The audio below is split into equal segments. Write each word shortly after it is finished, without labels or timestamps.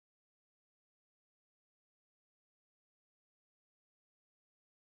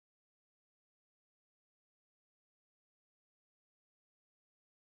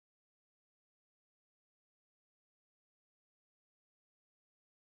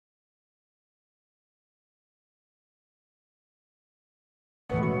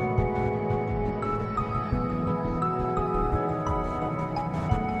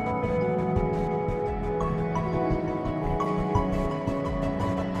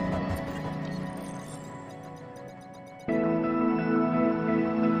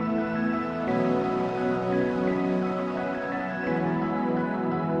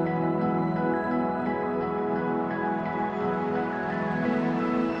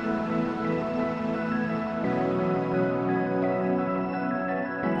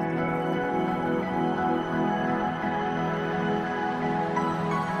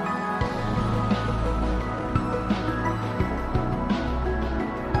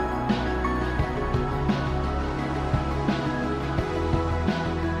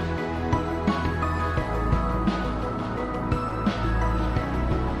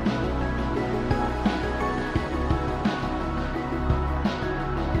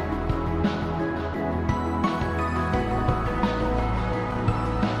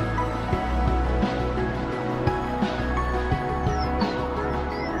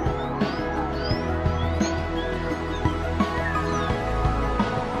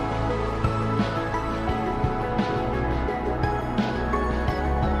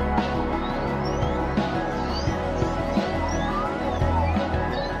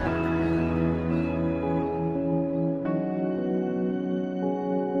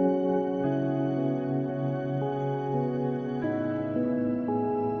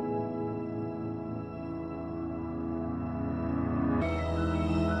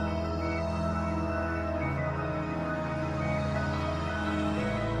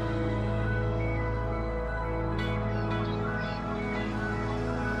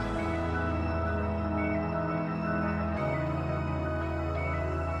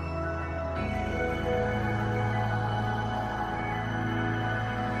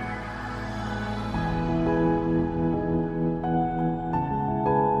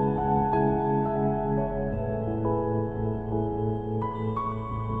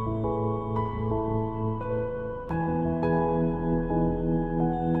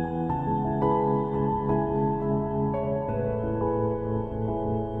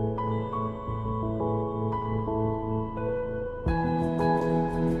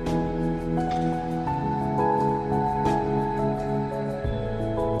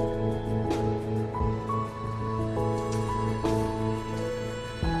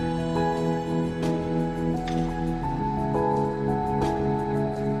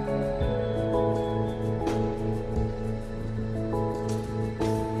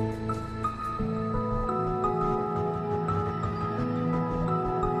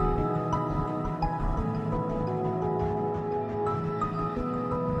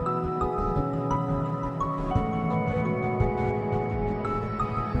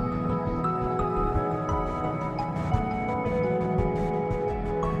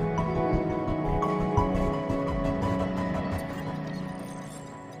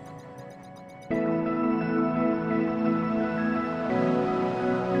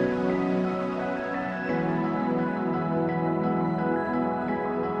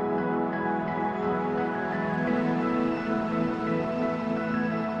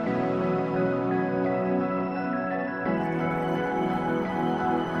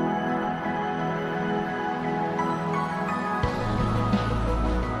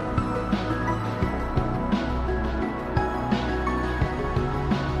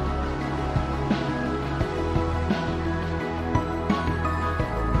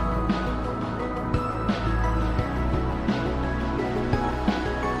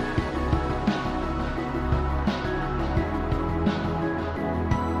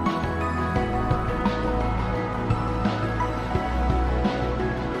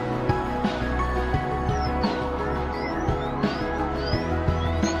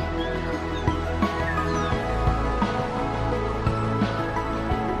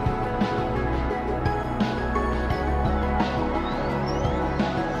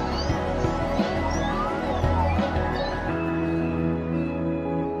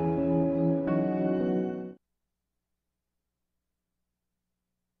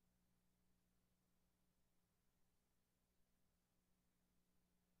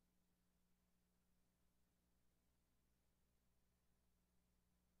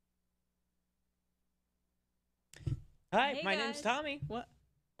Hi, Hey my name's guys. Tommy. What?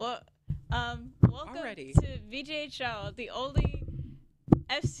 Welcome Already? to VGHL, the only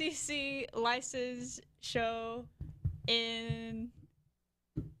FCC licensed show in.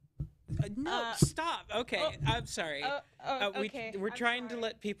 No, Uh, stop. Okay, oh, I'm sorry. okay. We're I'm trying to sorry.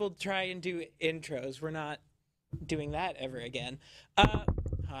 let people try and do intros. We're not doing that ever again.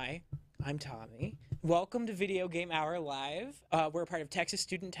 Hi, I'm Tommy. Welcome to Video Game Hour Live. We're a part of Texas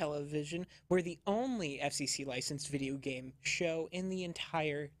Student Television. We're the only FCC licensed video game show in the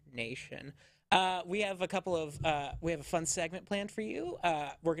entire nation. We have a fun segment planned for you.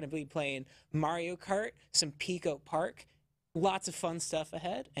 We're going to be playing Mario Kart, some Pico Park, lots of fun stuff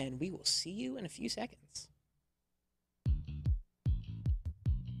ahead, and we will see you in a few seconds.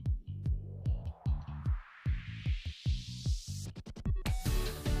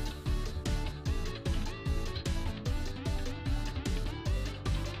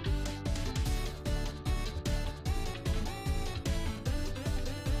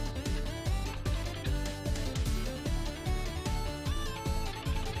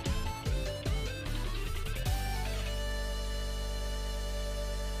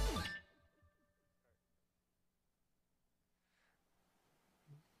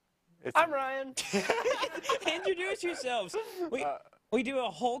 I'm Ryan. Introduce yourselves. We do a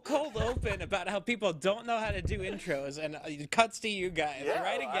whole cold open about how people don't know how to do intros, and it cuts to you guys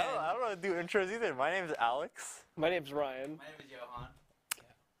right again. I don't know how to do intros either. My name's Alex. My name's Ryan. My name is Johan.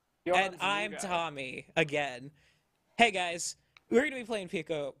 And Johan's the new I'm guy. Tommy again. Hey guys, we're gonna be playing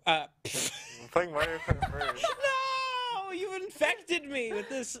Pico. I'm playing Mario Kart first. No, you infected me with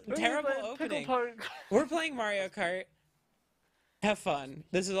this terrible Pico opening. Park. We're playing Mario Kart. Have fun.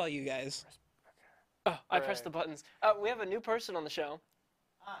 This is all you guys. Oh, I pressed the buttons. We have a new person on the show.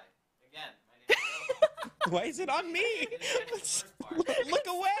 Hi, again. My name is Johan. Why is it on me? Look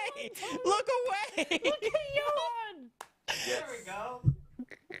away! Look away! Look at Johan! There we go.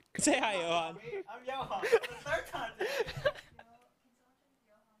 Say hi, Johan. I'm Johan. For the third time today.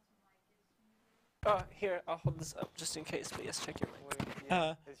 Here, I'll hold this up just in case, but yes, check your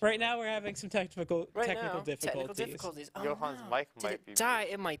mic. Right now we're having some technical difficulties. Oh, Johan's no. mic Did might it be die?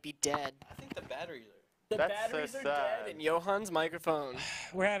 It might be dead. I think the batteries are. The That's batteries so are sad. dead in Johan's microphone.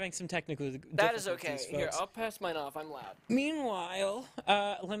 We're having some technical difficulties. That is okay. Here, folks. I'll pass mine off. I'm loud. Meanwhile,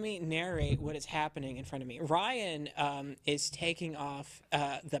 let me narrate what is happening in front of me. Ryan is taking off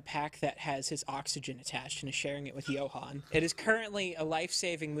the pack that has his oxygen attached and is sharing it with Johan. It is currently a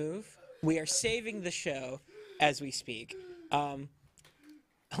life-saving move. We are saving the show as we speak.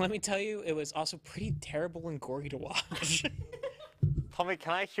 Let me tell you, it was also pretty terrible and gory to watch. Tommy,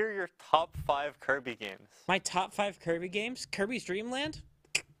 can I hear your top 5 Kirby games? My top 5 Kirby games: Kirby's Dream Land.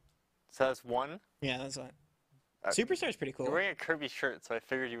 So that's 1. Yeah, that's one. Superstar's pretty cool. You're wearing a Kirby shirt, so I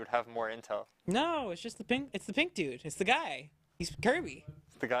figured you would have more intel. No, it's just the pink. It's the pink dude. It's the guy. He's Kirby.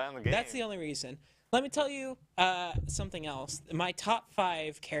 It's the guy on the game. That's the only reason. Let me tell you something else. My top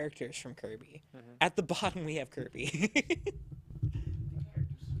 5 characters from Kirby. At the bottom, we have Kirby.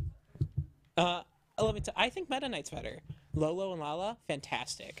 I think Meta Knight's better. Lolo and Lala,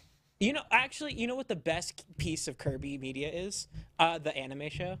 fantastic. You know what the best piece of Kirby media is? The anime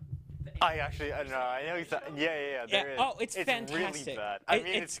show. I know exactly. Yeah. There is. Oh, it's fantastic. Really bad. I mean,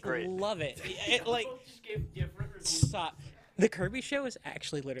 it's great. Love it. It like Just gave different reviews. stop. The Kirby show is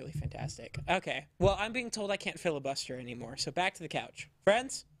actually literally fantastic. Okay. Well, I'm being told I can't filibuster anymore, so back to the couch.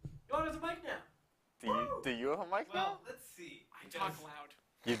 Friends? Johan has a mic now. Do you have a mic now? Well, let's see. I talk loud.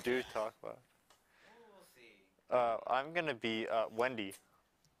 You do talk loud. We'll see. I'm gonna be Wendy.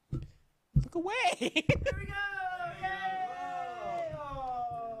 Look away. Here we go! Yay!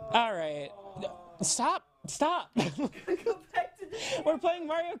 All right. Stop. Go back to the... We're playing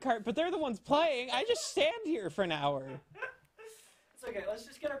Mario Kart, but they're the ones playing. I just stand here for an hour. It's okay. Let's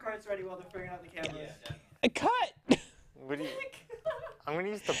just get our carts ready while they're figuring out the cameras. Cut. What do you? I'm gonna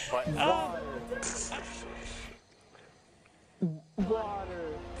use the button.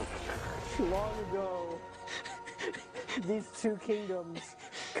 Water. Long ago, these two kingdoms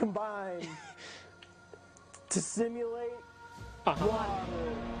combined to simulate water.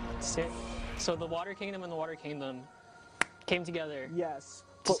 So the Water Kingdom and the Water Kingdom came together Yes.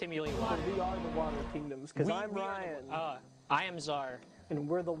 to simulate But water. we are the water kingdoms, because I'm We are Ryan, I am Czar. and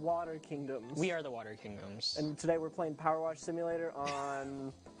we're the water kingdoms. We are the Water Kingdoms. And today we're playing Powerwash Simulator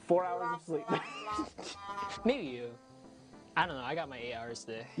on 4 hours of sleep. Maybe you. I don't know. I got my 8 hours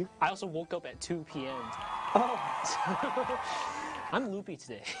today. I also woke up at 2 p.m. Oh, I'm loopy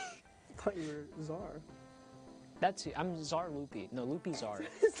today. I thought you were Czar. I'm Czar loopy. No, loopy Czar.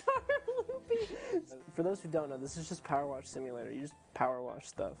 Czar Loopy. For those who don't know, this is just Powerwash Simulator. You just power wash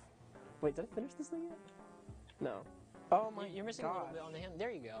stuff. Wait, did I finish this thing yet? No. Oh my You're missing a little bit on the hand.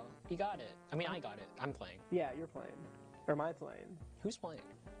 There you go. You got it. I mean, I got it. I'm playing. Yeah, you're playing. Or am I playing? Who's playing?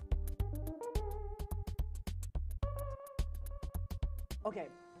 Okay,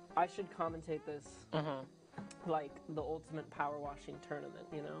 I should commentate this Uh-huh. like the ultimate power washing tournament,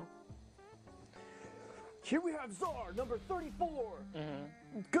 you know? Here we have Czar, number 34.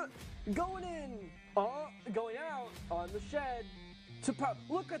 Going in, going out on the shed to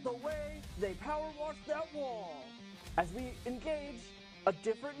look at the way they power wash that wall. As we engage a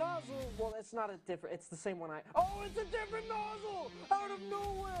different nozzle. Well, it's not a different, it's the same one oh, it's a different nozzle out of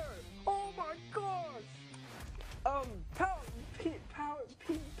nowhere. Oh my gosh.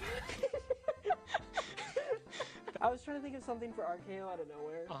 I was trying to think of something for RKO out of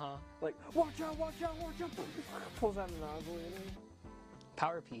nowhere. Uh-huh. Like, watch out, watch out, watch out. Pulls out a nozzle, you know?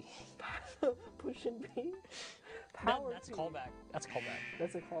 Power P. Push and P? That's a callback. That's a callback.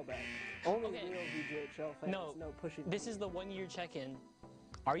 That's a callback. Only Okay. real VGHL fans know pushing This P. is the 1 year check-in.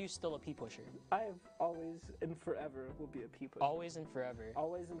 Are you still a P pusher? I have always and forever will be a P pusher. Always and forever.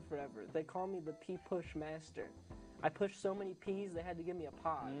 Always and forever. They call me the P push master. I pushed so many P's they had to give me a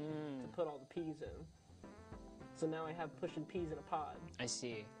pod to put all the P's in. So now I have pushing P's in a pod. I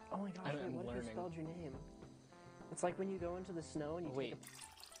see. Oh my gosh, I'm what if you learning. spelled your name? It's like when you go into the snow and you Wait. take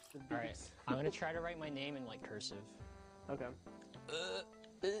the beats. Alright. I'm gonna try to write my name in like cursive. Okay.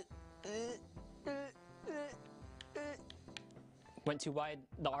 Went too wide.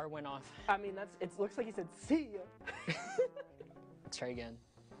 The R went off. I mean, it looks like he said, see ya. Let's try again.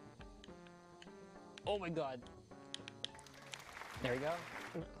 Oh my god. There we go.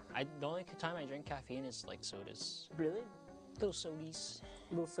 The only time I drink caffeine is like sodas. Really? Little sodies.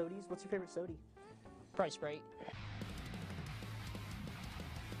 Little sodies? What's your favorite sody? Probably Sprite.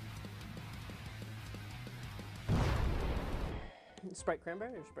 Sprite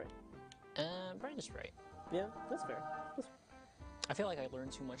cranberry or Sprite? Probably just Sprite. Yeah, that's fair. I feel like I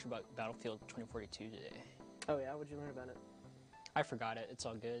learned too much about Battlefield 2042 today. Oh yeah, what'd you learn about it? I forgot it. It's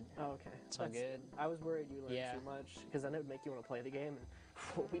all good. Oh, okay. It's all good. I was worried you learned Yeah. too much, because then it would make you want to play the game,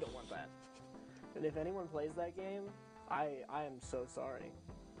 and we don't want that. And if anyone plays that game, I am so sorry.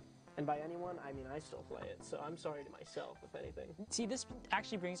 And by anyone, I mean I still play it, so I'm sorry to myself, if anything. See, this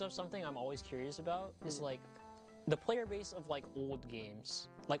actually brings up something I'm always curious about. Is like the player base of like old games,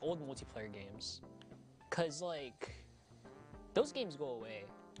 like old multiplayer games, cause like those games go away.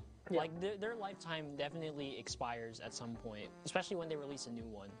 Yeah. Like their lifetime definitely expires at some point, especially when they release a new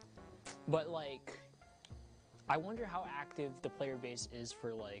one. But like, I wonder how active the player base is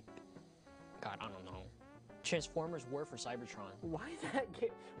for like, God, I don't know, Transformers War for Cybertron. Why that game?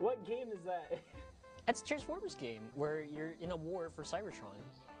 What game is that? It's a Transformers game where you're in a war for Cybertron.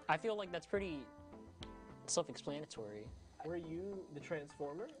 I feel like that's pretty self-explanatory. Were you the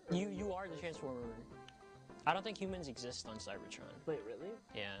Transformer? Or You are the Transformer. I don't think humans exist on Cybertron. Wait, really?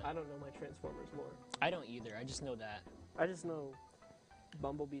 Yeah. I don't know my Transformers more. I don't either. I just know that. I just know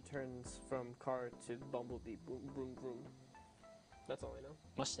Bumblebee turns from car to Bumblebee, boom, boom, boom. That's all I know.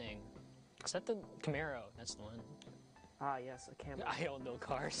 Mustang. Is that the Camaro? That's the one. Ah, yes, a camera. I don't know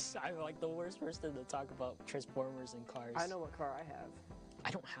cars. I'm like the worst person to talk about Transformers and cars. I know what car I have. I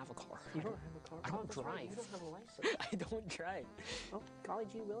don't have a car. You don't have a car? I don't that's right, drive. You don't have a license. I don't drive. Oh, golly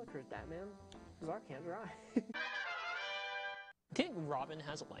gee willikers, Batman. Czar can't drive. I think Robin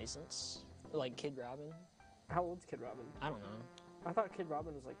has a license. Like Kid Robin. How old's Kid Robin? I don't know. I thought Kid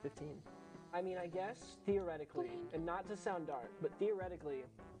Robin was like 15. I mean, I guess theoretically, and not to sound dark, but theoretically,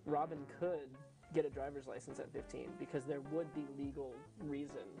 Robin could get a driver's license at 15 because there would be legal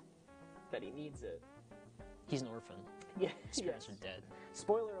reason that he needs it. He's an orphan. Yeah, His parents are dead.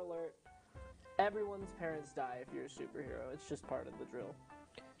 Spoiler alert, everyone's parents die if you're a superhero. It's just part of the drill.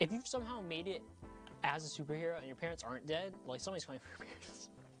 If you've somehow made it as a superhero and your parents aren't dead, like somebody's coming for your parents.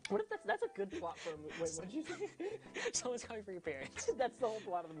 What if that's a good plot for a movie? Wait, what did you say? Someone's coming for your parents. That's the whole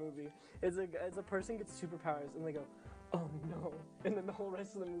plot of the movie. Is a person gets superpowers and they go, oh no. And then the whole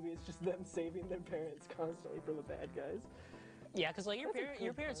rest of the movie is just them saving their parents constantly from the bad guys. Yeah, because like your That's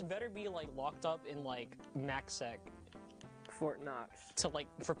a parents good better be like locked up in like MaxSec Fort Knox. to like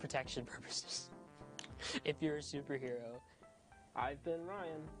for protection purposes. If you're a superhero. I've been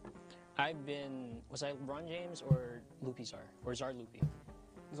Ryan. Was I Ron James or Loopy Czar? Or Czar Loopy?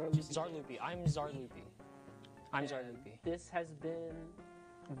 Czar Loopy. I'm Czar Loopy. I'm Czar Loopy. This has been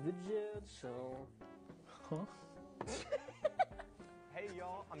VGHL. Huh? Hey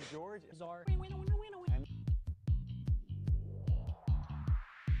y'all, I'm George. Czar.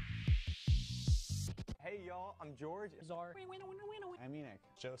 Hey y'all, I'm George. Czar. I'm Enoch.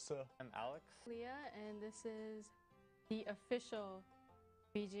 Joseph. I'm Alex. Leah, and this is the official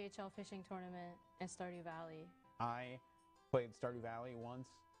VGHL fishing tournament in Stardew Valley. I played Stardew Valley once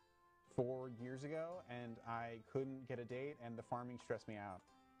 4 years ago, and I couldn't get a date, and the farming stressed me out.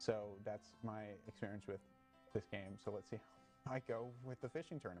 So that's my experience with this game. So let's see how I go with the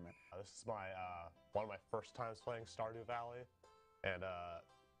fishing tournament. This is my one of my first times playing Stardew Valley, and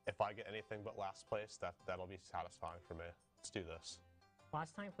if I get anything but last place, that'll be satisfying for me. Let's do this.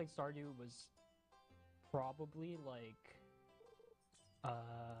 Last time I played Stardew was probably like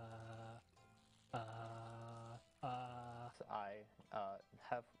I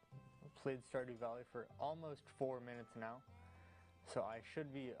have played Stardew Valley for almost 4 minutes now, so I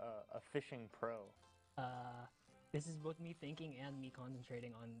should be a fishing pro. This is both me thinking and me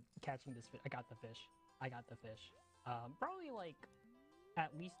concentrating on catching this fish. I got the fish. Probably like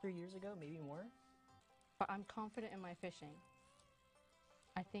at least 3 years ago, maybe more. But I'm confident in my fishing.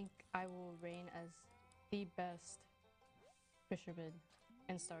 I think I will reign as the best fisherman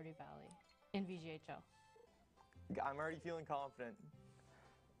in Stardew Valley in VGHL. I'm already feeling confident.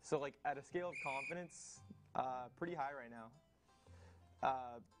 So like at a scale of confidence, pretty high right now.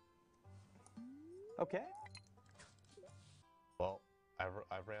 Okay. Well,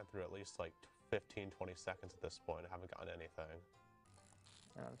 I've ran through at least like 15, 20 seconds at this point. I haven't gotten anything.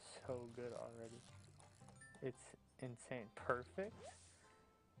 And I'm so good already. It's insane. Perfect.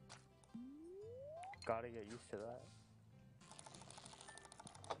 Gotta get used to that.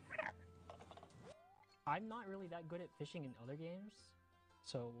 I'm not really that good at fishing in other games,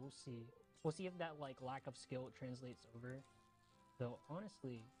 so we'll see. We'll see if that like lack of skill translates over. Though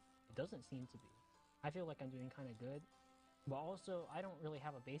honestly, it doesn't seem to be. I feel like I'm doing kind of good, but also I don't really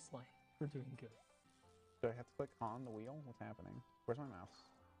have a baseline for doing good. Do I have to click on the wheel? What's happening? Where's my mouse?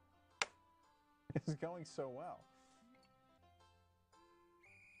 It's going so well.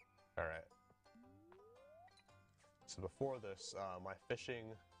 All right. So before this, my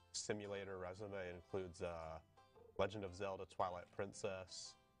fishing simulator resume includes Legend of Zelda Twilight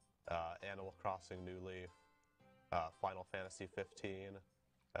Princess, Animal Crossing New Leaf, Final Fantasy 15,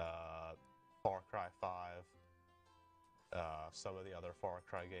 Far Cry 5, some of the other Far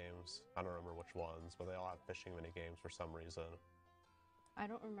Cry games. I don't remember which ones, but they all have fishing mini games for some reason. I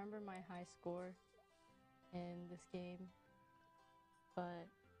don't remember my high score in this game, but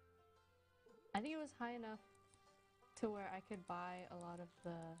I think it was high enough to where I could buy a lot of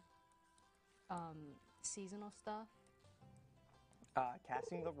the seasonal stuff.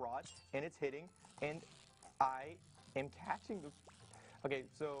 Casting the rod, and it's hitting, and I am catching the... Okay,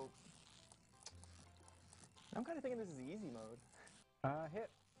 so... I'm kind of thinking this is easy mode. Hit.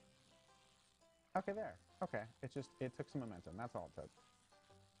 Okay, there. Okay, it took some momentum. That's all it took.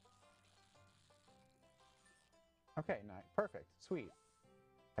 Okay, nice. Perfect. Sweet.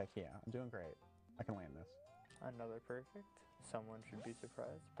 Heck yeah, I'm doing great. I can land this. Another perfect. Someone should be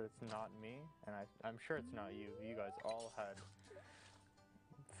surprised, but it's not me, and I'm sure it's not you. You guys all had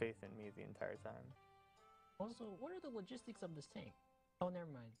faith in me the entire time. Also, what are the logistics of this tank? Oh, never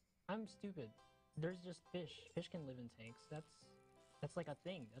mind. I'm stupid. There's just fish. Fish can live in tanks. That's like a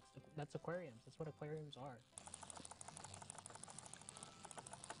thing. That's aquariums. That's what aquariums are.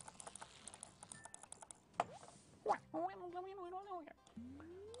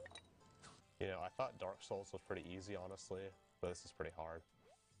 You know, I thought Dark Souls was pretty easy, honestly, but this is pretty hard.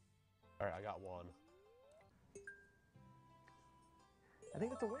 All right, I got one. I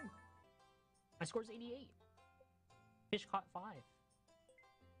think that's a win. My score's 88. Fish caught 5.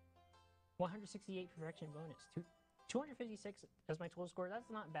 168 perfection bonus. 256 as my total score.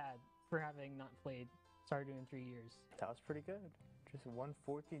 That's not bad for having not played Stardew in 3 years. That was pretty good. Just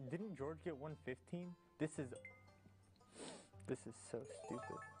 114. Didn't George get 115? This is so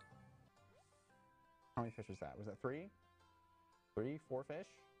stupid. How many fish was that? Was that 3? 3, 4 fish?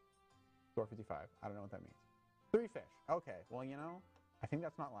 Score 55. I don't know what that means. 3 fish. Okay. Well, you know, I think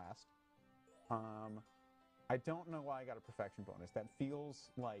that's not last. I don't know why I got a perfection bonus. That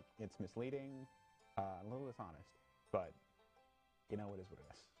feels like it's misleading, a little dishonest, but you know, it is what it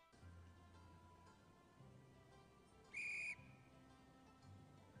is.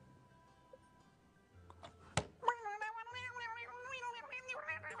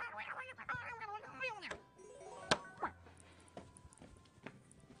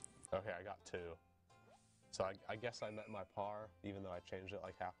 Okay, I got 2. So I guess I met my par, even though I changed it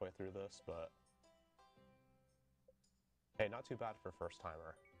like halfway through this, but hey, not too bad for a first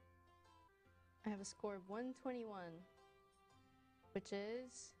timer. I have a score of 121, which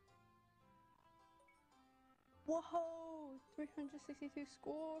is... Whoa! 362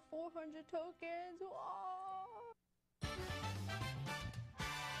 score, 400 tokens! Whoa!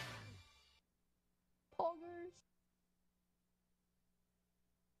 Poggers!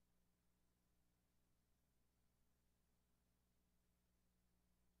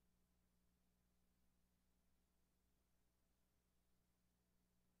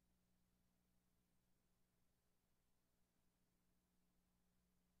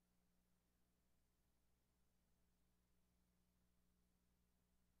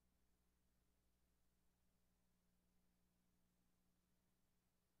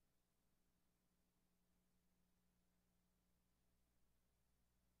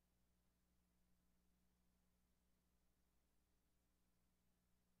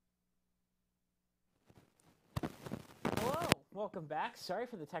 welcome back. Sorry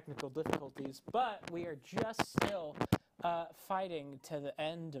for the technical difficulties, but we are just still fighting to the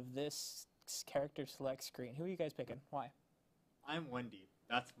end of this character select screen. Who are you guys picking? Why? I'm Wendy.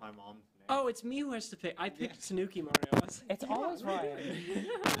 That's my mom's name. Oh, it's me who has to pick. I picked Tanuki Mario. It's always Ryan.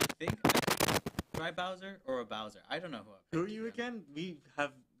 I think try Bowser or a Bowser. I don't know who. Who are you again? We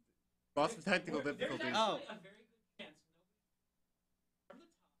have lots of technical difficulties. Oh. a very good chance. From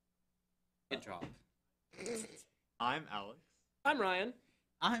the top. It dropped. I'm Alex. I'm Ryan.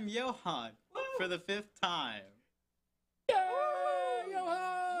 I'm Johan for the 5th time.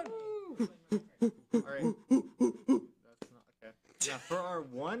 Johan! Alright. That's not okay. Yeah, for our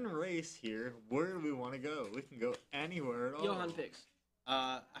one race here, where do we want to go? We can go anywhere at all. Johan picks.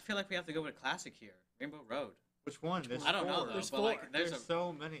 I feel like we have to go with a classic here. Rainbow Road. Which one? There's I don't know though, There's but four. like there's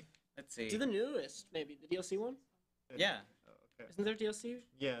so many. Let's see. Do the newest, maybe. The DLC one? Yeah. Oh, okay. Isn't there DLC?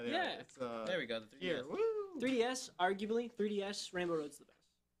 Yeah, Yeah. It's, There we go. The 3DS. here. Woo! 3DS, arguably. 3DS, Rainbow Road's the best.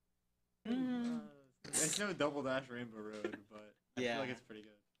 There's no Double Dash Rainbow Road, but I Yeah. feel like it's pretty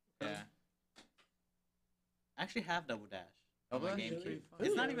good. Yeah. I actually have Double Dash on Double my Dash is GameCube. pretty fun.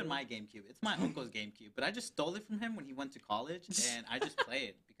 It's not even my GameCube. It's my uncle's GameCube. But I just stole it from him when he went to college, and I just play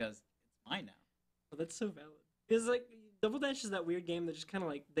it because it's mine now. Oh, that's so valid. Because, like, Double Dash is that weird game that just kind of,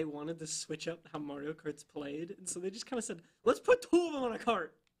 like, they wanted to switch up how Mario Kart's played. And so they just kind of said, let's put 2 of them on a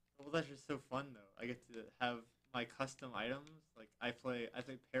cart. Double Dash is so fun though. I get to have my custom items. Like I play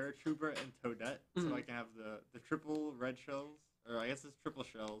Paratrooper and Toadette, so I can have the triple red shells, or I guess it's triple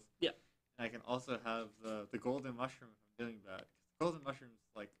shells. Yeah. And I can also have the golden mushroom if I'm doing bad. Golden mushroom's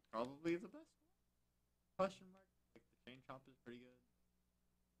like probably the best one. Question mark. Like the chain chomp is pretty good.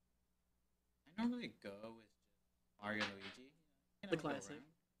 I normally go with Mario and Luigi. You The never go classic. wrong.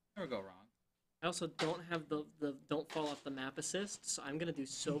 Never go wrong. I also don't have the don't fall off the map assist, so I'm going to do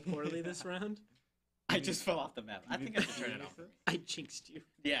so poorly this round. I just fell off the map. I think I should turn it on for me. I jinxed you.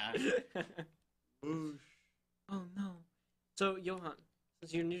 Yeah. Whoosh. Oh, no. So, Johan,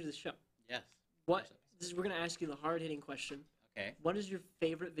 since you're new to the show, Yes. we're going to ask you the hard-hitting question. Okay. What is your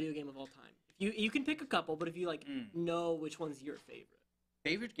favorite video game of all time? If you can pick a couple, but if you know which one's your favorite.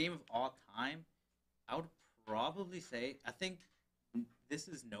 Favorite game of all time? I would probably say, I think this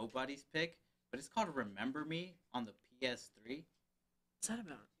is nobody's pick, but it's called Remember Me on the PS3. What's that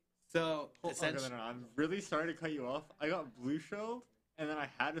about? So, Okay, no, I'm really sorry to cut you off. I got blue shelled, and then I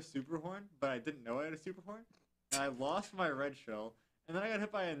had a super horn, but I didn't know I had a super horn. And I lost my red shell, and then I got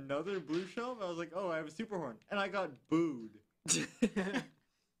hit by another blue shell, but I was like, oh, I have a super horn. And I got booed.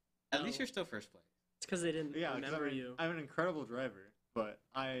 At least you're still first place. It's because they didn't remember you. I'm an incredible driver, but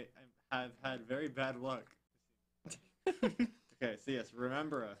I have had very bad luck. Okay, so yes,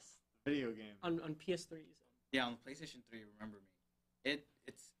 Remember Us, video game. On PS3, you said. Yeah, on the PlayStation 3, Remember Me.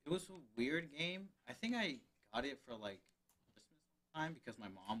 It was a weird game. I think I got it for like Christmas time because my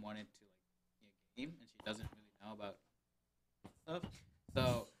mom wanted to like see a game and she doesn't really know about stuff.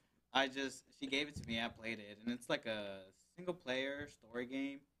 So she gave it to me. I played it, and it's like a single player story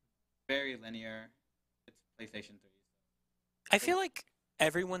game, very linear. It's PlayStation 3. I feel like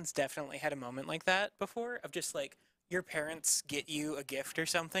everyone's definitely had a moment like that before, of just like your parents get you a gift or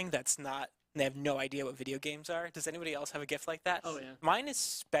something that's not. They have no idea what video games are. Does anybody else have a gift like that? Oh, yeah. Mine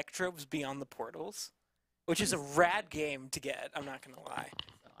is Spectrobes Beyond the Portals, which is a rad game to get. I'm not going to lie.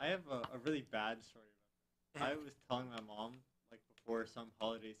 I have a really bad story about that. I was telling my mom, like, before some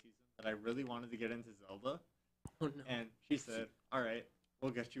holiday season that I really wanted to get into Zelda. Oh, no. And she said, all right,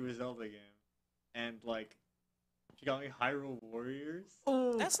 we'll get you a Zelda game. And, like, she got me Hyrule Warriors.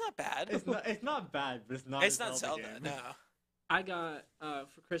 Oh, that's not bad. It's not bad, but it's not It's a not Zelda, game. no. I got,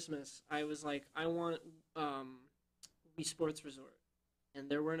 for Christmas, I was like, I want Wii Sports Resort. And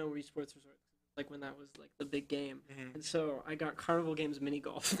there were no Wii Sports Resort, like when that was like the big game. And so I got Carnival Games Mini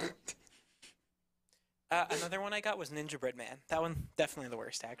Golf. Another one I got was Ninja Bread Man. That one, definitely the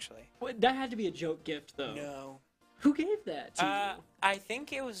worst, actually. Wait, that had to be a joke gift, though. No. Who gave that to you? I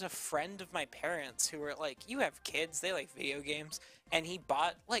think it was a friend of my parents who were like, you have kids, they like video games. And he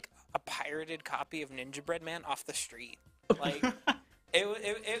bought like a pirated copy of Ninja Bread Man off the street. Like,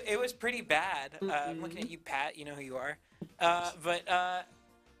 it was pretty bad. I'm looking at you, Pat. You know who you are.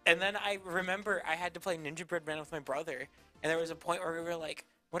 And then I remember I had to play Ninja Bread Man with my brother. And there was a point where we were like,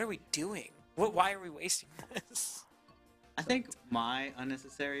 what are we doing? Why are we wasting this? I think my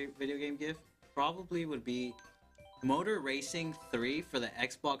unnecessary video game gift probably would be Motor Racing 3 for the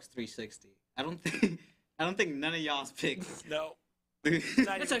Xbox 360. I don't think none of y'all's picked. No.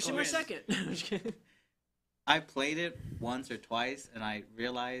 That's actually my second. I played it once or twice, and I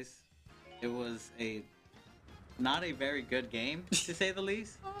realized it was not a very good game, to say the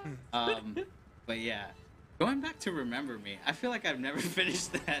least. But yeah. Going back to Remember Me, I feel like I've never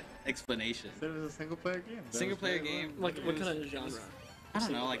finished that explanation. It was a single player game. Single player game. Like what kind of genre? I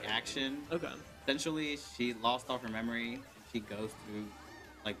don't know, like action. Okay. Essentially, she lost all her memory, and she goes through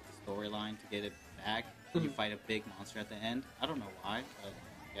like the storyline to get it back. And you fight a big monster at the end. I don't know why, but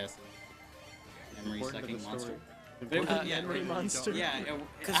I guess it's memory sucking monster. Memory monster. Yeah,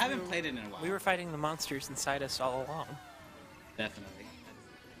 I haven't played it in a while. We were fighting the monsters inside us all along. Definitely.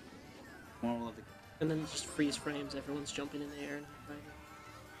 Moral of the And then just freeze frames. Everyone's jumping in the air and fighting.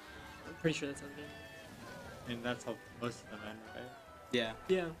 I'm pretty sure that's how the game. And that's how most of them end, right? Yeah.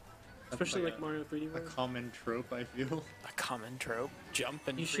 Yeah. That's Especially like a- Mario 3D A World. common trope, I feel. A common trope. Jump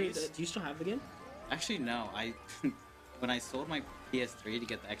and You should. freeze. Do you still have the game? Actually, no. I when I sold my PS3 to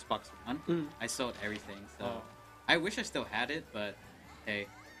get the Xbox One, I sold everything. So Oh. I wish I still had it, but hey,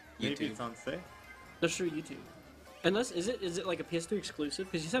 Maybe YouTube. it's on sale. That's true. YouTube. Unless is it like a PS3 exclusive?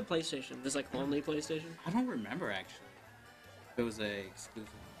 Because you said PlayStation. There's like only PlayStation. I don't remember actually. If it was a exclusive.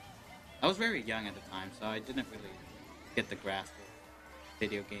 I was very young at the time, so I didn't really get the grasp of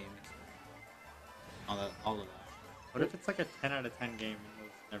video games. All of that. What if it's like a 10 out of 10 game and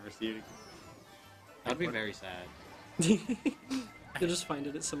you'll never see it again? That'd be very sad. You'll just find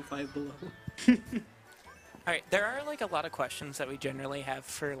it at some 5 below. All right, there are like a lot of questions that we generally have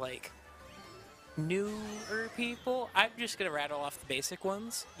for like newer people. I'm just gonna rattle off the basic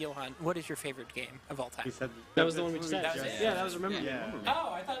ones. Johan, what is your favorite game of all time? He said That was the one we just said. That was it? Yeah, that was Remember Me. Yeah.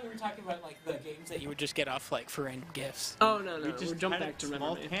 Oh, I thought we were talking about like the games that you would just get off like for random gifts. Oh no, no, We we're just jump had back to a Remember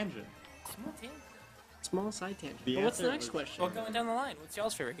small Me. tangent. Small side tangent. The But what's the answer next was- question? Well, going down the line, what's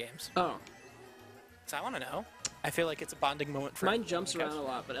y'all's favorite games? Oh, So I want to know. I feel like it's a bonding moment for mine everyone, jumps I guess. around a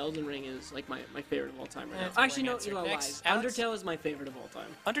lot, but Elden Ring is like my favorite of all time right That's now. a Actually, boring no, answer. Eli Next, lies. Alex? Undertale is my favorite of all time.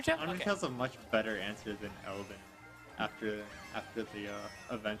 Undertale? Okay. Undertale's a much better answer than Elden after the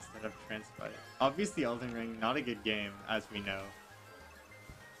events that have transpired. Obviously, Elden Ring, not a good game, as we know.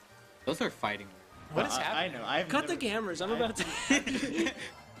 Those are fighting. What is I happening? know. I've Cut never, the cameras. I'm about to.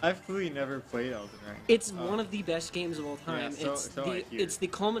 I've clearly never played Elden Ring. It's one of the best games of all time. Yeah, so I hear. It's the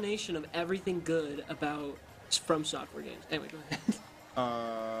culmination of everything good about From Software games. Anyway, go ahead.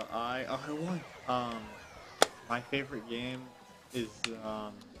 I won. My favorite game is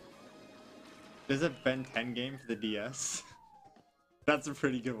there's a Ben 10 game for the DS. That's a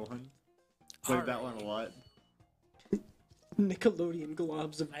pretty good one. Played that one a lot. Nickelodeon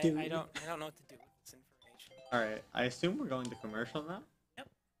globs of doom. I don't know what to do with this information. Alright, I assume we're going to commercial now? Yep.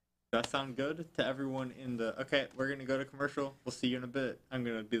 Does that sound good to everyone in the... Okay, we're gonna go to commercial. We'll see you in a bit. I'm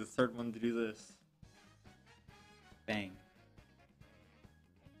gonna be the third one to do this. Bang.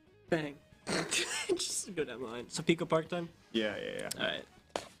 Bang. Just go down the line. So Pico Park time? Yeah. Alright.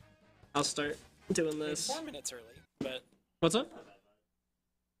 I'll start doing It's this. 4 minutes early, but What's up?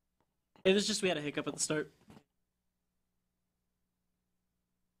 It was just we had a hiccup at the start.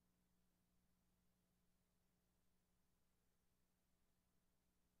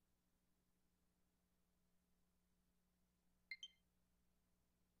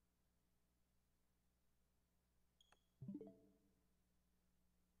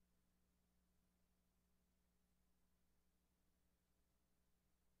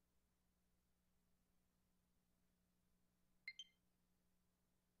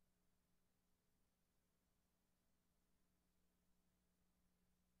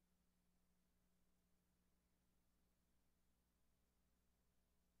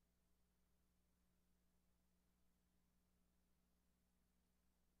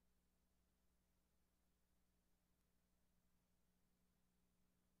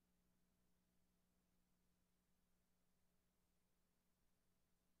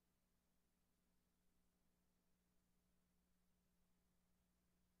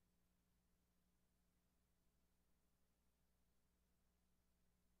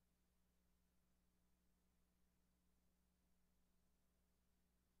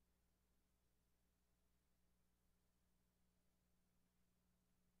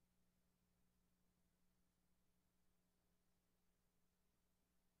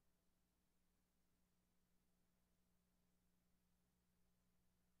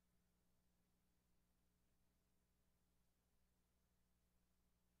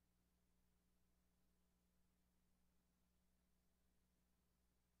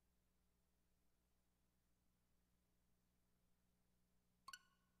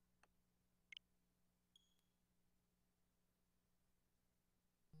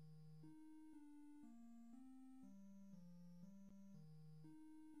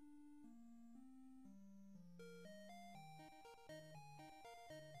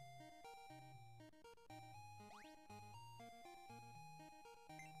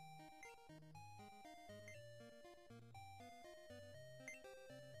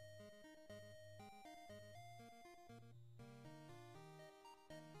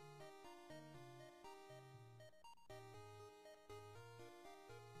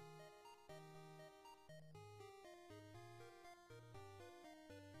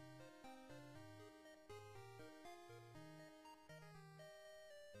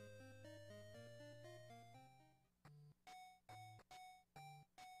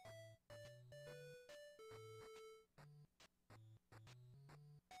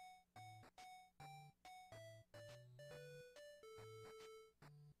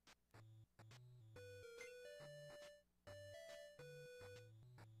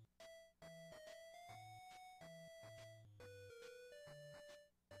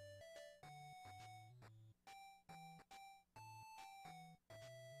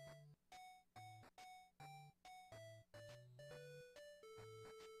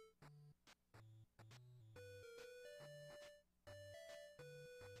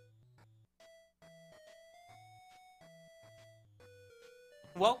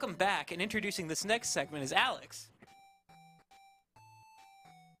 welcome back, and introducing this next segment is Alex.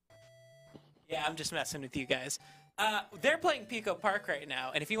 Yeah, I'm just messing with you guys. They're playing Pico Park right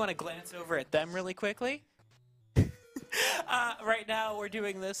now, and if you want to glance over at them really quickly, right now we're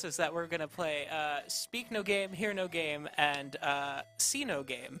doing this is that we're going to play Speak No Game, Hear No Game, and See No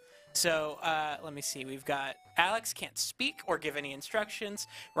Game. So let me see. We've got Alex can't speak or give any instructions.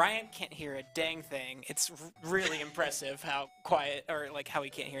 Ryan can't hear a dang thing. It's really impressive how quiet, or like how he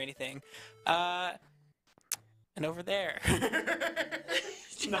can't hear anything. And over there,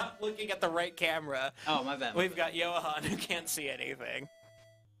 not looking at the right camera. Oh, my bad. We've got Johan who can't see anything.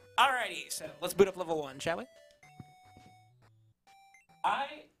 Alrighty, so let's boot up level 1, shall we? I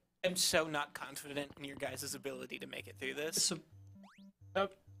am so not confident in your guys' ability to make it through this. So,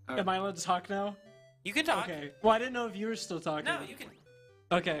 am I allowed to talk now? You can talk. Okay. Well, I didn't know if you were still talking. No, you can.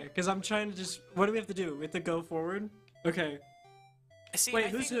 Okay, because I'm trying to just... What do we have to do? We have to go forward? Okay. See, Wait,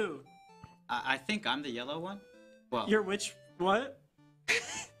 who's who? I think I'm the yellow one. Well, You're which... What?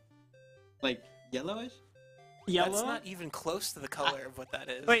 like, yellowish? Yellow? That's not even close to the color of what that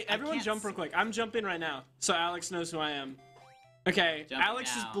is. Wait, everyone jump real quick. I'm jumping right now, so Alex knows who I am. Okay, Jumping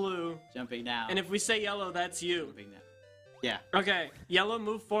Alex is now. blue. Jumping now. And if we say yellow, that's you. Jumping now. Yeah. Okay, yellow,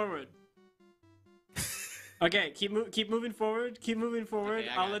 move forward. Okay, keep moving forward. Keep moving forward. Okay,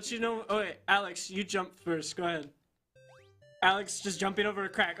 I'll let you know. Oh wait, Alex, you jump first. Go ahead. Alex, just jumping over a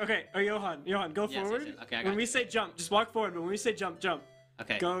crack. Okay, Johan, go forward. Yes. Okay, I got when we you. say jump, just walk forward. But when we say jump, jump.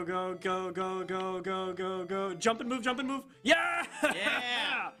 Okay. Go, go, go, go, go, go, go, go. Jump and move, jump and move. Yeah!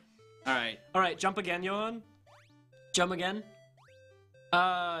 Yeah! All right. All right, jump again, Johan. Jump again.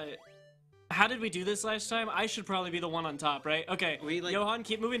 How did we do this last time? I should probably be the one on top, right? Okay. Johan,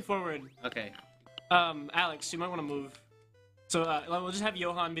 keep moving forward. Okay. Alex, you might want to move. So, we'll just have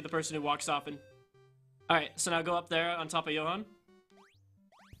Johan be the person who walks off and... Alright, so now go up there on top of Johan.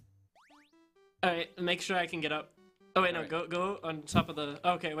 Alright, make sure I can get up. Oh, wait, no, go on top of the...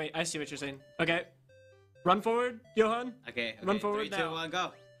 Okay, wait, I see what you're saying. Okay. Run forward, Johan. Okay. Run forward 3, 2, now. 1,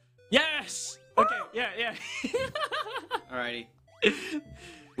 go. Yes! Okay, yeah. Alrighty.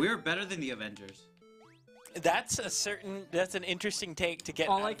 We are better than the Avengers. That's an interesting take to get.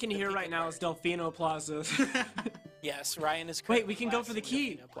 All I can hear right now is Delfino Plaza. Yes, Ryan is. Wait, we can go for the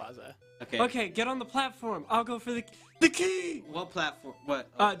key. Plaza. Okay. Okay, get on the platform. I'll go for the key. What platform? What?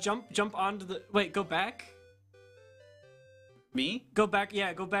 Jump onto the. Wait, go back. Me? Go back.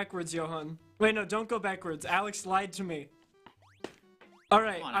 Yeah, go backwards, Johan. Wait, no, don't go backwards. Alex lied to me. All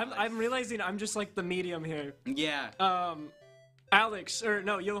right, I'm realizing I'm just like the medium here. Yeah. Alex, or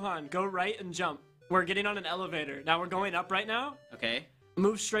no, Johan, go right and jump. We're getting on an elevator. Now we're going up right now. Okay.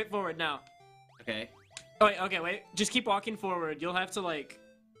 Move straight forward now. Okay. Oh, wait. Just keep walking forward. You'll have to, like...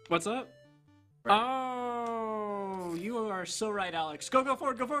 What's up? Right. Oh, you are so right, Alex. Go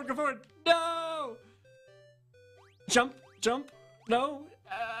forward, go forward, go forward. No! Jump. No.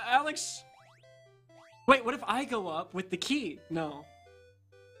 Alex. Wait, what if I go up with the key? No.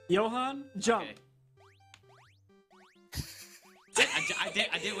 Johan, jump. Okay.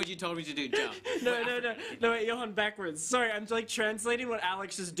 I did what you told me to do. Jump. No, wait, Johan, backwards. Sorry, I'm like translating what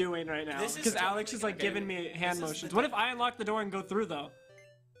Alex is doing right now because Alex is like giving me hand motions. What if I unlock the door and go through though?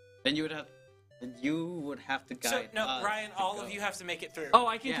 Then you would have to guide. So no, Ryan, all of you have to make it through. Oh,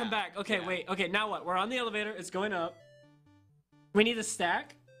 I can come back. Okay, wait. Okay, now what? We're on the elevator. It's going up. We need a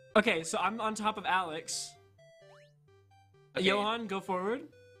stack. Okay, so I'm on top of Alex. Okay. Johan, go forward.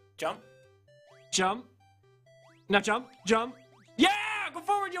 Jump. Now jump. Yeah! Go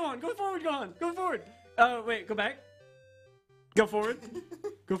forward, Johan! Go forward! Wait, go back. Go forward.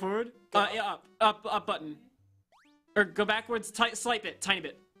 Yeah, up button. Or go backwards, slight bit, tiny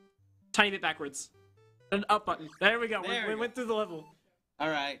bit backwards. And up button. There we go. We went through the level.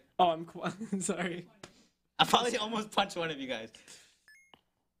 Alright. Oh, I'm sorry. I probably almost punched one of you guys.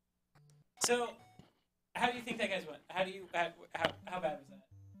 So, how do you think that guys went? How bad was that?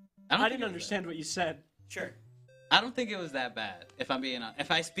 I didn't understand what you said. Sure. I don't think it was that bad. If I'm being honest,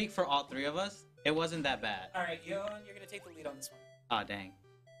 if I speak for all three of us, it wasn't that bad. All right, Johan, you're gonna take the lead on this one. Oh dang.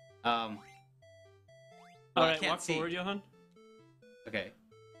 All right, walk forward, Johan. Okay.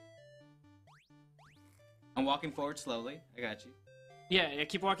 I'm walking forward slowly. I got you. Yeah,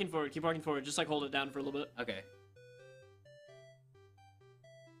 keep walking forward. Just like hold it down for a little bit. Okay.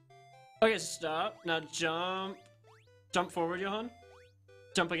 Okay, stop. Now jump. Jump forward, Johan.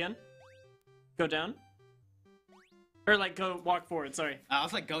 Jump again. Go down. Or like walk forward, sorry. I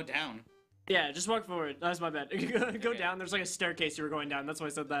was like, go down. Yeah, just walk forward. That was my bad. Go down. There's like a staircase you were going down. That's why I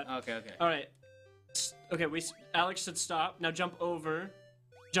said that. Okay. All right. Okay, Alex said stop. Now jump over.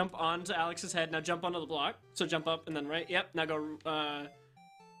 Jump onto Alex's head. Now jump onto the block. So jump up and then right. Yep. Now go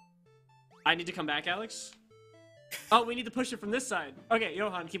I need to come back, Alex. Oh, we need to push it from this side. Okay,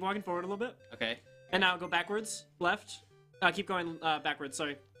 Johan, keep walking forward a little bit. Okay. And now go backwards, left. Keep going backwards,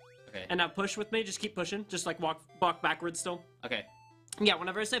 sorry. Okay. And now push with me, just keep pushing. Just like walk backwards still. Okay. Yeah,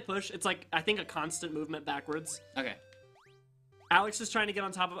 whenever I say push, it's like, I think a constant movement backwards. Okay. Alex is trying to get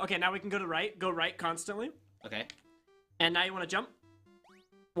on top of, okay, now we can go to right. Go right constantly. Okay. And now you want to jump.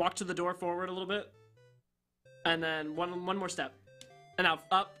 Walk to the door forward a little bit. And then one more step. And now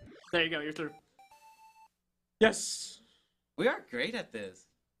up. There you go, you're through. Yes! We are great at this.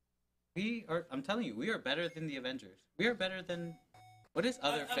 We are, I'm telling you, we are better than the Avengers. We are better than, what is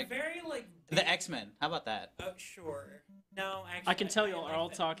other very, like... The X-Men. How about that? Oh, sure. No, actually... I can tell you all are all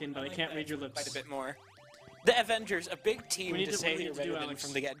talking, but I can't read your lips. Quite a bit more. The Avengers, a big team to say we you're need to do, better than Alex.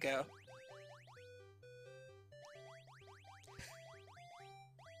 from the get-go.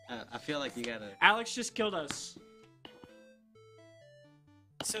 I feel like you gotta... Alex just killed us.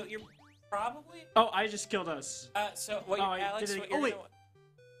 So you're probably... Oh, I just killed us. So what Oh, you're, Alex, what oh, you're wait. gonna,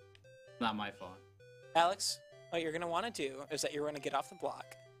 Not my fault. Alex, what you're gonna want to do is that you're gonna get off the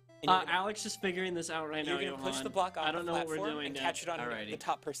block. And you're gonna, Alex is figuring this out right now, you're gonna push Johan. the block off I don't the know what platform we're doing and yet. catch it on Alrighty. the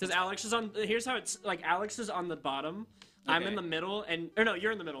top person. Because Alex is on, here's how it's, like, Alex is on the bottom, I'm in Okay. the middle, and, or no,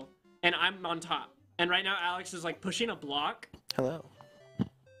 you're in the middle, and I'm on top. And right now Alex is, like, pushing a block, Hello.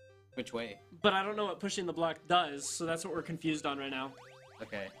 Which way? but I don't know what pushing the block does, so that's what we're confused on right now.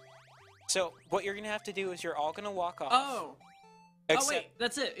 Okay. So what you're gonna have to do is you're all gonna walk off. Oh! Except, Oh, wait,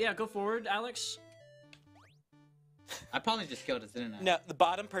 that's it. Yeah, go forward, Alex. I probably just killed us, didn't I? No, the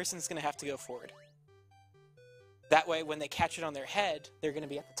bottom person's gonna have to go forward. That way, when they catch it on their head, they're gonna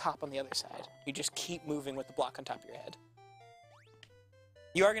be at the top on the other side. You just keep moving with the block on top of your head.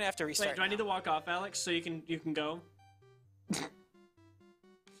 You are gonna have to restart. Wait, do I need to walk off, Alex, so you can go?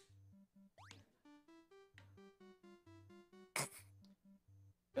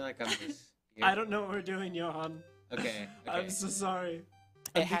 I feel like I'm just... I don't know what we're doing, Johan. Okay, I'm so sorry.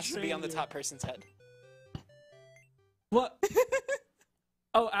 It has to be on the top person's head. What?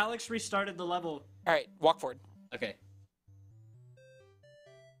 Oh, Alex restarted the level. All right, walk forward. Okay.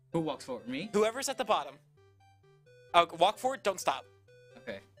 Who walks forward? Me? Whoever's at the bottom. Oh, walk forward. Don't stop.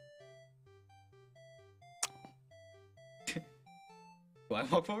 Okay. Do I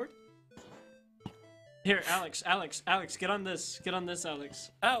walk forward? Here, Alex, get on this. Get on this,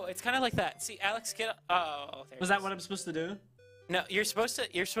 Alex. Oh, it's kind of like that. See, Alex, get. Oh, there. Was that what I'm supposed to do? No, you're supposed to.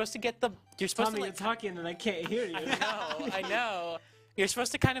 You're supposed to get the. You're supposed Tommy, to. you're talking and I can't hear you. I know. I know. You're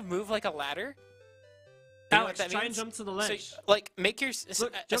supposed to kind of move like a ladder. You know Alex, what that try means? and jump to the ledge. So, like, make your.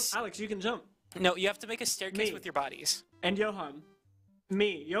 Look, jump, Alex, you can jump. No, you have to make a staircase Me. with your bodies. And Johan.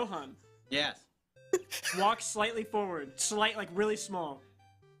 Me, Johan. Yes. Walk slightly forward. Slight, like really small.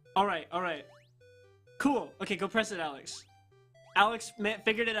 Alright, alright. Cool. Okay, go press it, Alex. Alex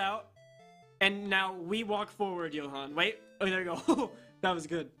figured it out. And now we walk forward, Johan. Wait. Oh, there you go. That was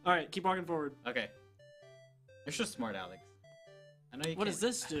good. Alright, keep walking forward. Okay. You're so smart, Alex. I know you What can. does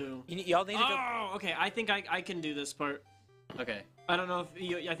this do? Y'all need to go. Oh, okay. I think I can do this part. Okay. I don't know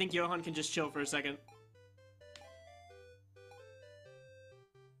if I think Johan can just chill for a second.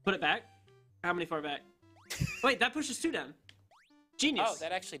 Put it back. How many far back? Wait, that pushes 2 down. Genius. Oh,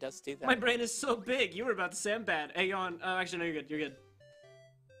 that actually does do that. My brain is so big. You were about to say I'm bad. Hey, Johan. Actually, no, you're good. You're good.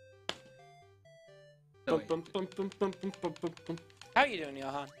 So Bum, bum, bum, bum, bum, bum, bum, bum. How are you doing,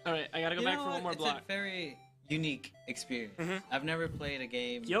 Johan? All right, I gotta go You back know for one what? more It's block. a very unique experience. Mhm. I've never played a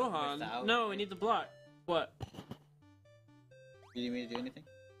game Johan, without... no, we need the block. What? You need me to do anything?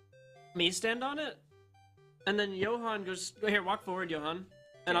 Me stand on it, and then Johan goes. Here, walk forward, Johan,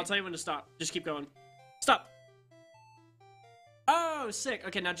 and I'll Okay. tell you when to stop. Just keep going. Stop. Oh, sick.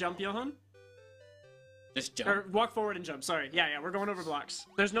 Okay, now jump, Johan. Just jump. Or walk forward and jump. Sorry. Yeah, we're going over blocks.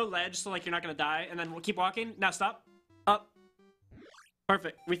 There's no ledge, so like you're not gonna die. And then we'll keep walking. Now stop. Up.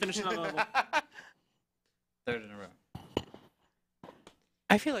 Perfect. We finished another level. Third in a row.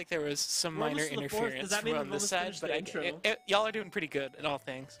 I feel like there was some We're minor almost to the fourth. interference Does that mean from we've this almost side, finished but the intro? y'all are doing pretty good in all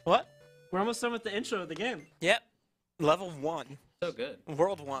things. What? We're almost done with the intro of the game. Yep. Level 1. So good.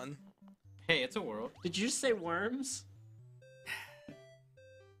 World 1. Hey, it's a world. Did you just say worms?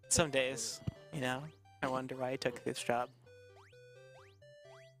 Some days, you know, I wonder why I took this job.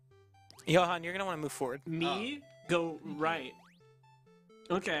 Johan, you're gonna want to move forward. Me? Go right.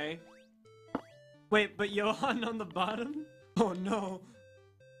 Okay. Wait, but Johan on the bottom? Oh no.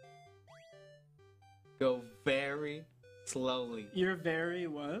 Go very slowly. You're very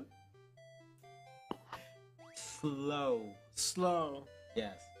what? Slow. Slow.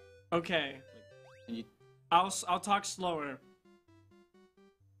 Yes. Okay. Can you... I'll talk slower.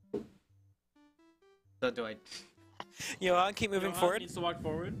 So do I... Johan, keep moving Johan forward. needs to walk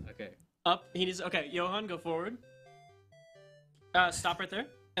forward. Okay. Up. He needs. Okay, Johan, go forward. Stop right there.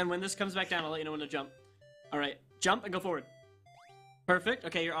 And when this comes back down, I'll let you know when to jump. All right, jump and go forward. Perfect.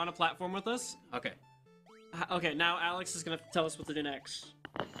 Okay, you're on a platform with us. Okay. Okay, now Alex is gonna tell us what to do next.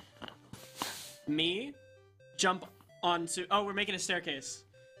 Me, jump onto. Oh, we're making a staircase.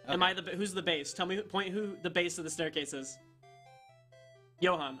 Okay. Am I the? Who's the base? Tell me. Point who the base of the staircase is.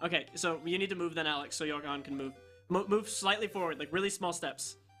 Johan. Okay, so you need to move then, Alex, so Johan can move. Move slightly forward, like really small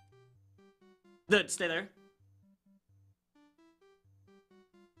steps. Good. Stay there.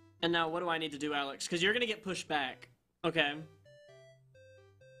 And now, what do I need to do, Alex? Because you're gonna get pushed back. Okay.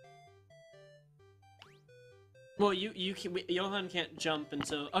 Well, Johan can't jump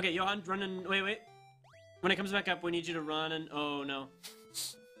until. Okay, Johan, run and wait. When it comes back up, we need you to run and. Oh no.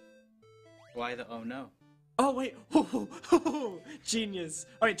 Why the oh no? Oh wait. Genius.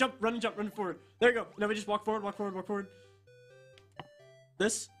 All right, jump, run forward. There you go. Now we just walk forward.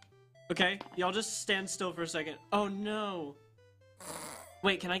 This. Okay, y'all just stand still for a second. Oh no.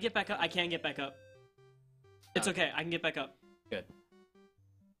 Wait, can I get back up? I can get back up. It's okay, I can get back up. Good.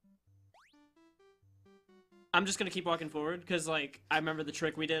 I'm just gonna keep walking forward, because, like, I remember the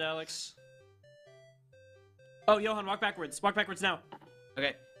trick we did, Alex. Oh, Johan, walk backwards. Walk backwards now.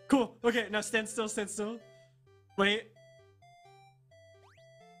 Okay. Cool. Okay, now stand still. Wait.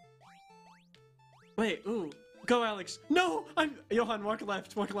 Ooh. Go, Alex. No! Johan, walk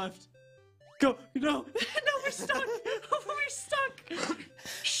left. Go. No, we're stuck. We're stuck.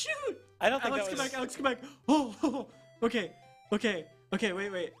 Shoot. I don't think Alex, come back. Oh. Okay.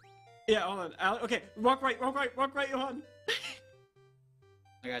 Wait. Yeah, hold on. Okay, walk right, Johan.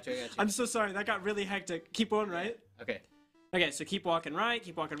 I got you. I'm so sorry. That got really hectic. Keep going right. Okay. Okay, so keep walking right.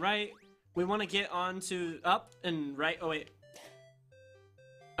 We want to get onto up and right. Oh, wait.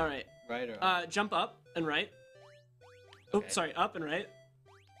 All right. Right or up? Jump up and right. Okay. Oops, sorry. Up and right.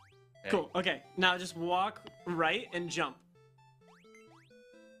 Okay. Cool. Okay, now just walk right and jump.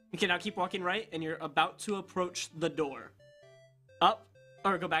 Okay, now keep walking right, and you're about to approach the door. Up.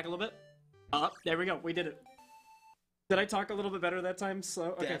 Or go back a little bit. Up. There we go. We did it. Did I talk a little bit better that time?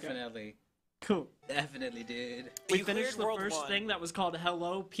 Slow? Okay, Definitely. Okay. Cool. Definitely did. We finished the first thing that was called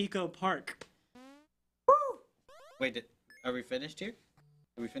Hello Pico Park. Wait, are we finished here?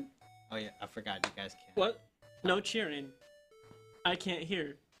 Are we Oh yeah, I forgot you guys can't. What? No cheering. I can't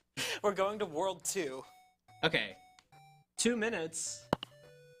hear. We're going to World 2. Okay. 2 minutes.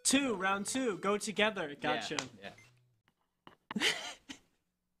 Round 2. Go together. Gotcha. Yeah.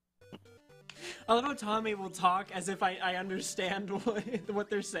 I love how Tommy will talk as if I understand what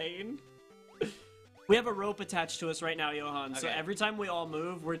they're saying. We have a rope attached to us right now, Johan. Okay. So every time we all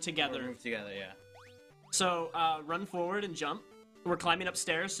move, we're together. We'll move together, yeah. So run forward and jump. We're climbing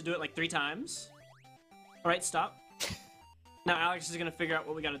upstairs to do it like 3 times. All right, stop. Now Alex is gonna figure out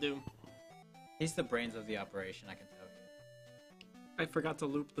what we gotta do. He's the brains of the operation, I can tell you. I forgot to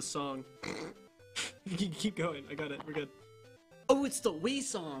loop the song. Keep going. I got it. We're good. Oh, it's the Wii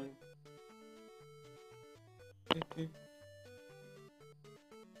song.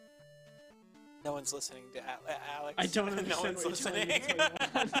 No one's listening to Alex. I don't understand. No one's listening.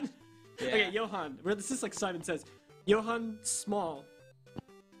 Yeah. Okay, Johan. This is like Simon says. Johan Small.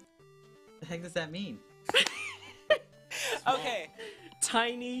 The heck does that mean? Okay.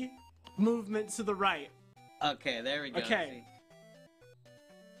 Tiny movement to the right. Okay, there we go. Okay.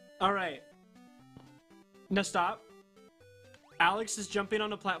 All right. Now stop. Alex is jumping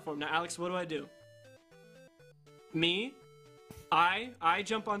on a platform. Now, Alex, what do I do? Me? I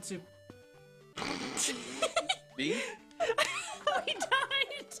jump onto... Me? We died!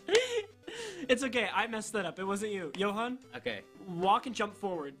 It's okay, I messed that up. It wasn't you. Johan? Okay. Walk and jump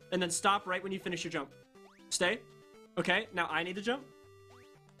forward, and then stop right when you finish your jump. Stay. Okay, now I need to jump.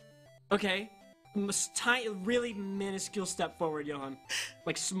 Okay. Tiny, really minuscule step forward, Johan.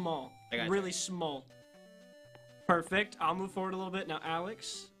 Like small. Really small. Perfect. I'll move forward a little bit. Now,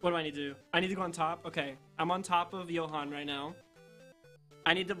 Alex, what do I need to do? I need to go on top. Okay. I'm on top of Johan right now.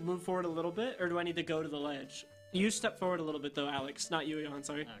 I need to move forward a little bit, or do I need to go to the ledge? You step forward a little bit, though, Alex. Not you, Johan.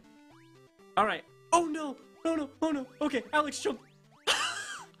 Sorry. Okay. All right. Oh, no. No. Oh, no. Okay, Alex, jump.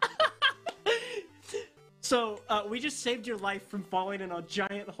 So, we just saved your life from falling in a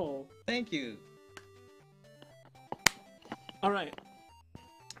giant hole. Thank you. All right.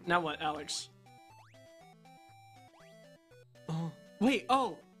 Now what, Alex? Oh. Wait,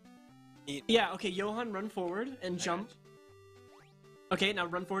 oh! Yeah, okay, Johan, run forward and jump. Okay, now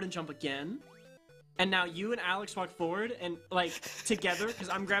run forward and jump again. And now you and Alex walk forward and, like, together, because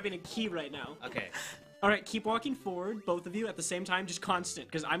I'm grabbing a key right now. Okay. Alright, keep walking forward, both of you, at the same time, just constant,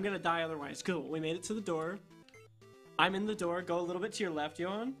 because I'm gonna die otherwise. Cool, we made it to the door. I'm in the door, go a little bit to your left,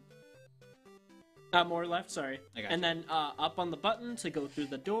 Johan. More left, sorry. And then up on the button to go through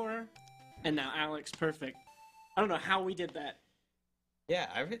the door. And now Alex, perfect. I don't know how we did that. Yeah,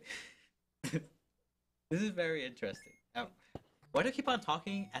 this is very interesting. Why do I keep on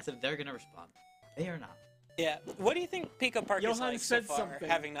talking as if they're gonna respond? They are not. Yeah. What do you think Pico Park is Johan like so said far, something.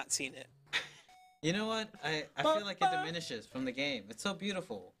 having not seen it? You know what? I feel like it diminishes from the game. It's so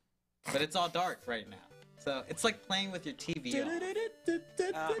beautiful, but it's all dark right now. So it's like playing with your TV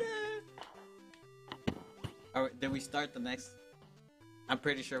on. Did we start the next? I'm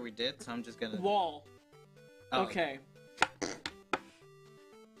pretty sure we did, so I'm just gonna... Wall. Oh. Okay.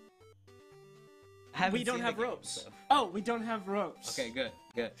 We don't have ropes. Oh, we don't have ropes. Okay, good,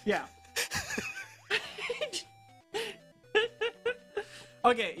 good. Yeah.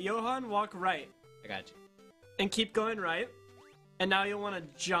 Okay, Johan, walk right. I got you. And keep going right. And now you'll want to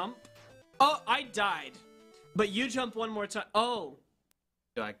jump. Oh, I died. But you jump one more time. Oh.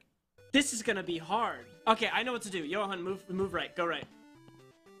 Do I... This is gonna be hard. Okay, I know what to do. Johan, move right. Go right.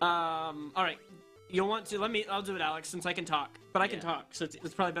 Alright. You'll want to... I'll do it, Alex, since I can talk. But I can talk, so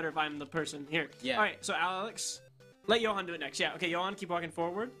it's probably better if I'm the person. Here. Yeah. Alright, so Alex, let Johan do it next. Yeah, okay, Johan, keep walking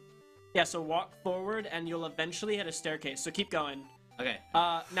forward. Yeah, so walk forward, and you'll eventually hit a staircase, so keep going. Okay.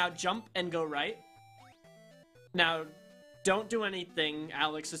 Now jump and go right. Now, don't do anything,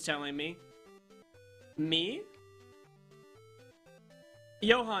 Alex is telling me. Me?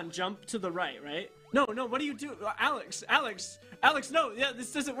 Johan, jump to the right, right? No, what do you do? Alex, no, yeah,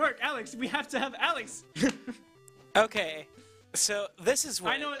 this doesn't work. Alex, we have to have Alex. Okay, so this is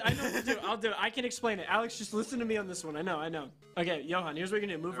what... I know what to do. I'll do it. I can explain it. Alex, just listen to me on this one. I know. Okay, Johan, here's what you're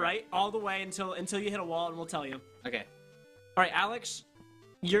gonna do. Move right all the way until you hit a wall, and we'll tell you. Okay. All right, Alex,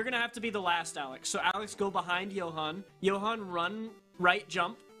 you're gonna have to be the last Alex. So Alex, go behind Johan. Johan, run, right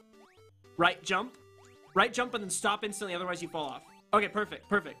jump, and then stop instantly. Otherwise, you fall off. Okay, perfect.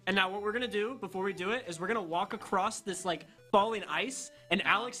 And now what we're gonna do before we do it is we're gonna walk across this like falling ice, and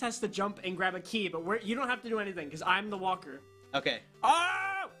Alex has to jump and grab a key. But you don't have to do anything because I'm the walker. Okay.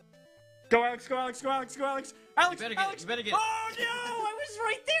 Oh! Go, Alex! Alex! You better get it. Oh no! I was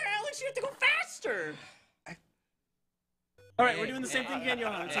right there, Alex. You have to go faster. All right, we're doing the same thing again,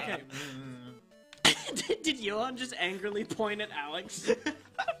 Johan. It's okay. Did Johan just angrily point at Alex?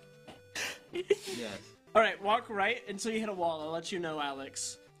 Yes. All right, walk right until you hit a wall. I'll let you know,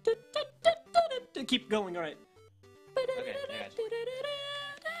 Alex. Keep going. All right. Okay, I got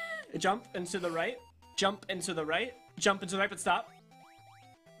you. Jump into the right. Jump into the right, but stop.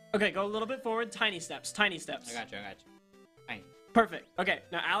 Okay, go a little bit forward. Tiny steps. I got you. Tiny. Perfect. Okay,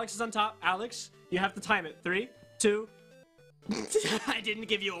 now Alex is on top. Alex, you have to time it. 3, 2... I didn't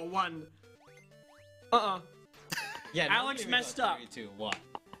give you a 1. Yeah, Alex messed up. 3, 2, 1.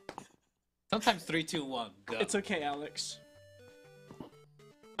 Sometimes 3, 2, 1. Go. It's okay, Alex.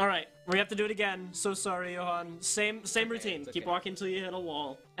 Alright, we have to do it again. So sorry, Johan. Same routine. Keep walking until you hit a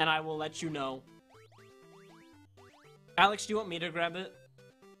wall, and I will let you know. Alex, do you want me to grab it?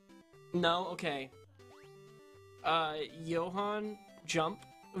 No? Okay. Johan, jump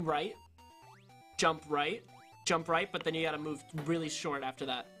right, but then you gotta move really short after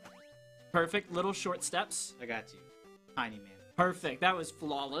that. Perfect. Little short steps. I got you. Tiny man. Perfect. That was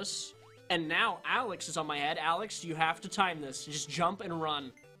flawless. And now Alex is on my head. Alex, you have to time this. Just jump and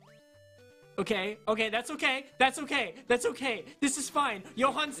run. Okay, that's okay. This is fine.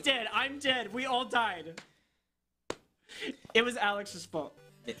 Johan's dead. I'm dead. We all died. It was Alex's fault.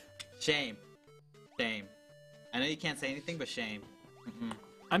 Shame. I know you can't say anything, but shame.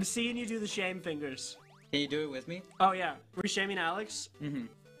 I'm seeing you do the shame fingers. Can you do it with me? Oh, yeah. Were you shaming Alex?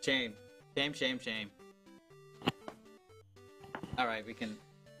 Shame. Alright, we can...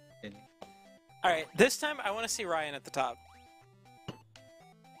 Alright, this time I want to see Ryan at the top.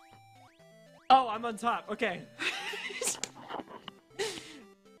 Oh, I'm on top. Okay.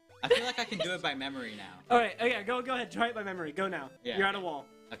 I feel like I can do it by memory now. Alright, okay, go ahead. Try it by memory. Go now. Yeah, You're on a wall.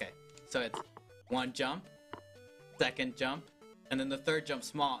 Okay, so it's 1 jump, 2nd jump, and then the 3rd jump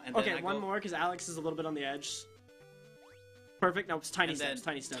small, and then okay, one more, because Alex is a little bit on the edge. Perfect. No, it's tiny steps.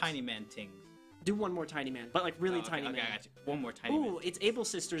 Tiny man tings. Do one more tiny man, but like really tiny man. Okay, I got you. One more tiny man. Ooh, it's Able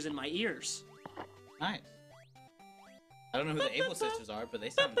Sisters in my ears. Nice. I don't know who the Able Sisters are, but they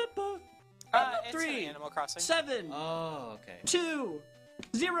sound... It's 3, Animal Crossing. 7. Oh, okay. 2,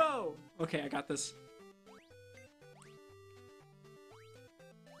 0. Okay, I got this.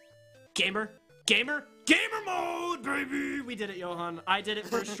 Gamer mode, baby! We did it, Johan. I did it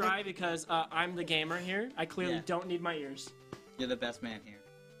first try because I'm the gamer here. I clearly don't need my ears. You're the best man here.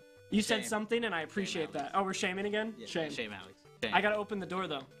 You said something, and I appreciate that. Oh, we're shaming again? Yeah, shame, Alex. I gotta open the door,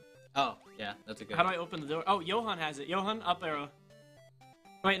 though. Oh, yeah, that's a good How do I open the door? Oh, Johan has it. Johan, up arrow.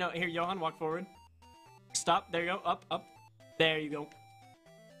 Wait, no, here, Johan, walk forward. Stop. There you go. Up, up. There you go.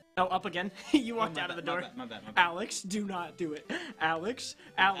 Oh, up again. You walked out of the door. My bad. Alex, do not do it. Alex,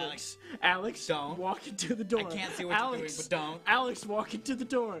 don't. Walk into the door. I can't see what you're doing, but don't. Alex, walk into the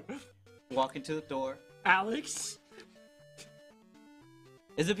door. Walk into the door. Alex.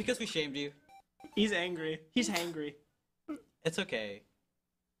 Is it because we shamed you? He's angry. He's hangry. It's okay.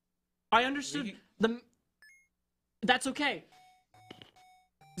 I understood. That's okay.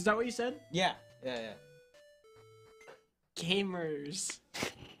 Is that what you said? Yeah. Gamers.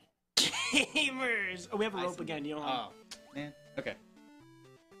 Gamers! Oh, we have a rope again, Johan. Oh, man. Okay.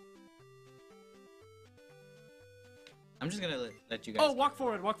 I'm just gonna let you guys. Oh, walk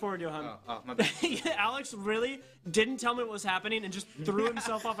forward, Johan. Oh, my bad. Alex really didn't tell me what was happening and just threw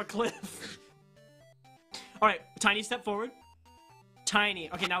himself off a cliff. Alright, tiny step forward. Tiny.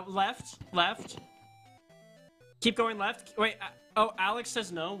 Okay, now left. Keep going left. Wait, oh, Alex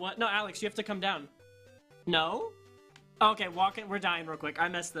says no. What? No, Alex, you have to come down. No? Okay, walk in. We're dying real quick. I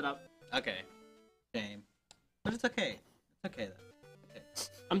messed it up. Okay. Shame. But it's okay. It's okay, though. Okay.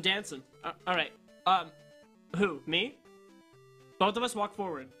 I'm dancing. Alright. Who? Me? Both of us walk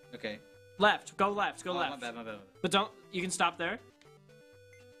forward. Okay. Left. Go left. Go left. My bad. But don't... You can stop there.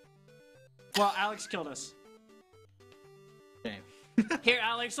 Well, Alex killed us. Shame. Here,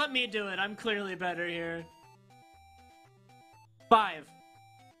 Alex, let me do it. I'm clearly better here. 5.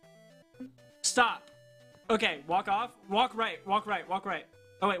 Stop. Okay, walk off. Walk right.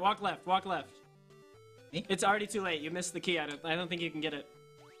 Oh, wait, walk left. Me? It's already too late. You missed the key. I don't think you can get it.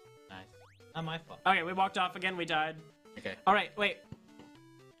 Nice. Not my fault. Okay, we walked off again. We died. Okay. Alright, wait.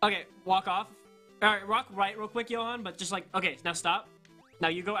 Okay, walk off. Alright, walk right real quick, Johan, but just like... Okay, now stop. Now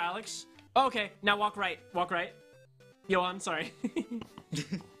you go, Alex. Oh, okay, now walk right. Johan, sorry.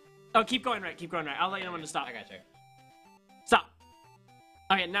 Oh, keep going right. I'll let you know when to stop. I got you. Stop.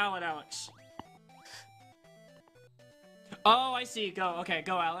 Okay, now let Alex. Oh, I see. Go. Okay,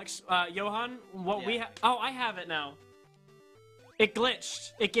 go, Alex. Johan, we have... Oh, I have it now. It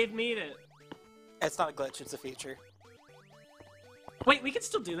glitched. It gave me it. It's not a glitch, it's a feature. Wait, we can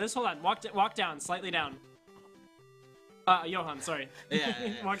still do this. Hold on. Walk down. Slightly down. Johan, sorry. Yeah.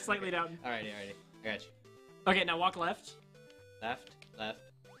 Walk slightly down. Alrighty. I got you. Okay, now walk left. Left.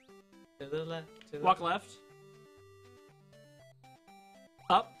 To the left. Walk left.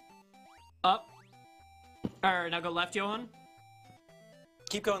 Up. Now go left, Johan.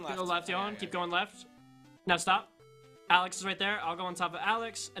 Keep going left. Go left, Johan. Keep going left. Now stop. Alex is right there. I'll go on top of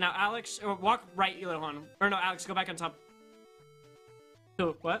Alex. And now Alex, or walk right, Johan. Or no, Alex, go back on top.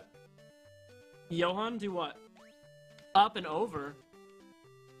 Do what? Johan, do what? Up and over.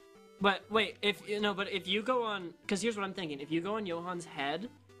 But wait, if you go on, because here's what I'm thinking. If you go on Johan's head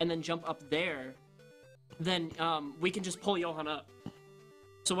and then jump up there, then we can just pull Johan up.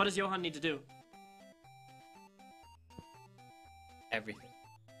 So what does Johan need to do? Everything.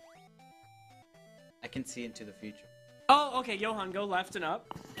 I can see into the future. Oh, okay, Johan, go left and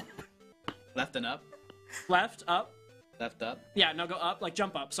up. Left and up? Left, up. Left up? Yeah, no, go up, like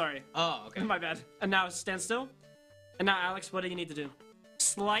jump up, sorry. Oh, okay. My bad. And now stand still. And now, Alex, what do you need to do?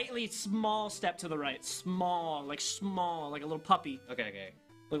 Slightly small step to the right. Small, like a little puppy. Okay.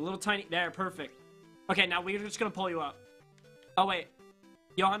 Like a little tiny, there, perfect. Okay, now we're just gonna pull you up. Oh, wait.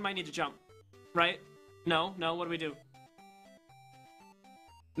 Johan might need to jump. Right? No, what do we do?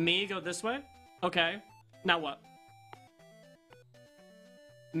 Me, go this way? Okay. Now what?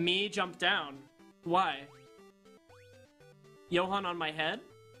 Me, jump down. Why? Johan on my head?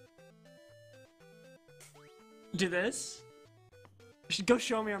 Do this? You should go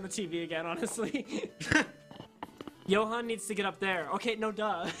show me on the TV again, honestly. Johan needs to get up there. Okay, no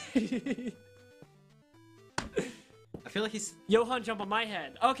duh. I feel like he's... Johan, jump on my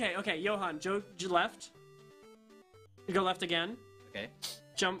head. Okay, Johan, left. You go left again. Okay.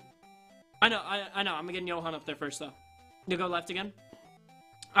 Jump. I know, I'm getting Johan up there first, though. You go left again?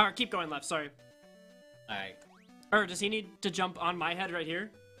 Alright, keep going left, sorry. Alright. Or does he need to jump on my head right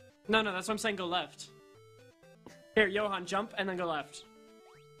here? No, that's what I'm saying, go left. Here, Johan, jump and then go left.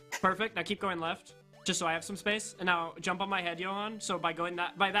 Perfect, now keep going left. Just so I have some space. And now jump on my head, Johan. So by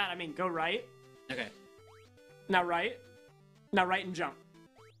that, I mean go right. Okay. Now right. Now right and jump.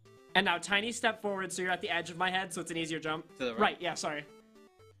 And now tiny step forward so you're at the edge of my head so it's an easier jump. To the right. Right, yeah, sorry.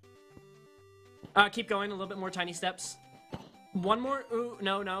 Keep going, a little bit more tiny steps. One more, ooh,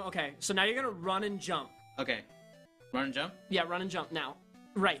 no, okay. So now you're gonna run and jump. Okay. Run and jump? Yeah, run and jump now.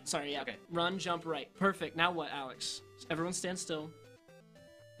 Right, sorry, yeah. Okay. Run, jump, right. Perfect. Now what, Alex? Everyone stand still.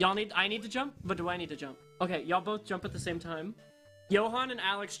 I need to jump? But do I need to jump? Okay, y'all both jump at the same time. Johan and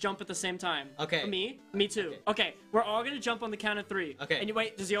Alex jump at the same time. Okay. Me too. Okay, we're all gonna jump on the count of 3. Okay. And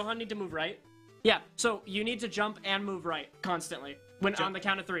wait, does Johan need to move right? Yeah, so you need to jump and move right constantly when on the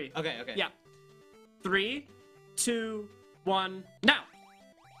count of 3. Okay. Yeah. 3, 2, 1, now!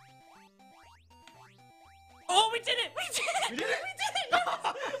 Oh, we did it! We did it! We did it! Yes!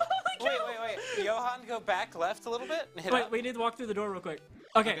 Oh my God! Wait. Johan, go back left a little bit and hit Wait, up. we need to walk through the door real quick.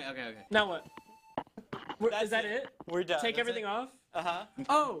 Okay. Now what? Is that it? We're done. Take everything off? Uh-huh.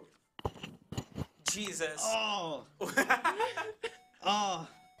 Oh! Jesus. Oh. Oh.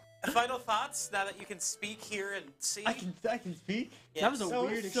 Final thoughts now that you can speak, hear, and see? I can speak? Yes. That was a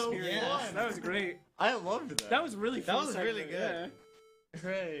weird experience. Yeah. That was great. I loved that. That was really fun. That was really good. Yeah.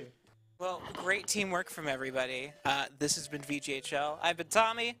 Hooray. Well, great teamwork from everybody. This has been VGHL. I've been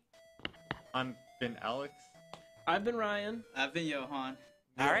Tommy. I've been Alex. I've been Ryan. I've been Johan.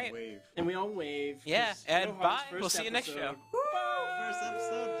 All right. Wave. And we all wave. Yeah, and Johan's bye. first We'll see you next episode. show. First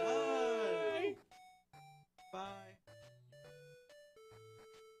episode.